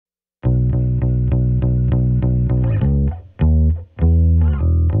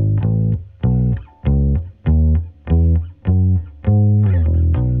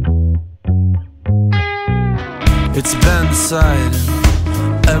exciting,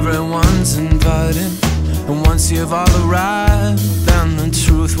 everyone's invited. And once you've all arrived, then the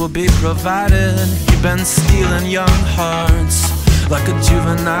truth will be provided. You've been stealing young hearts like a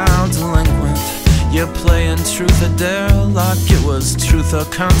juvenile delinquent. You're playing truth or dare like it was truth or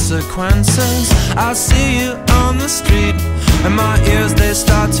consequences. I see you on the street and my ears they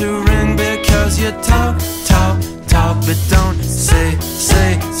start to ring, because you talk, talk, talk, but don't say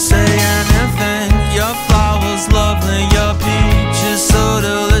anything. Your flowers lovely, your peach is so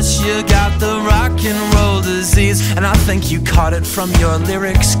delicious. You got the rock and roll disease, and I think you caught it from your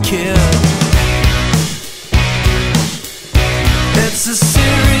lyrics, kid. It's a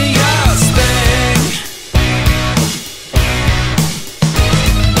serious thing.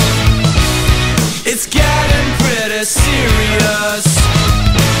 It's getting pretty serious,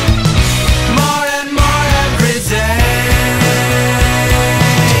 more and more every day.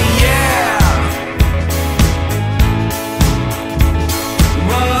 Yeah.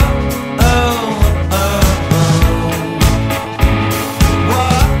 Whoa, oh, oh, oh.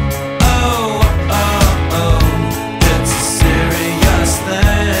 Whoa, oh, oh, oh. It's a serious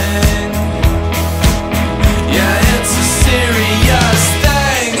thing. Yeah, it's a serious thing.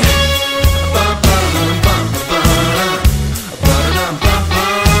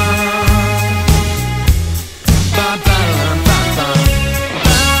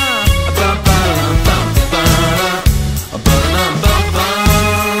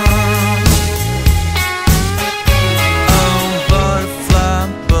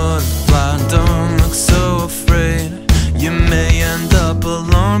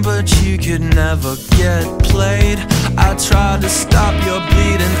 Never get played. I tried to stop your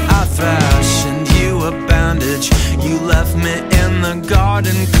bleeding, I fashioned you a bandage. You left me in the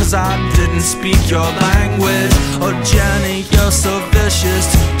garden cause I didn't speak your language. Oh Jenny, you're so vicious.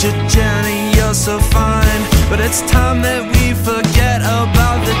 Jenny, you're so fine. But it's time that we forget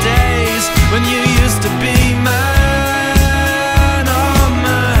about the days when you used to be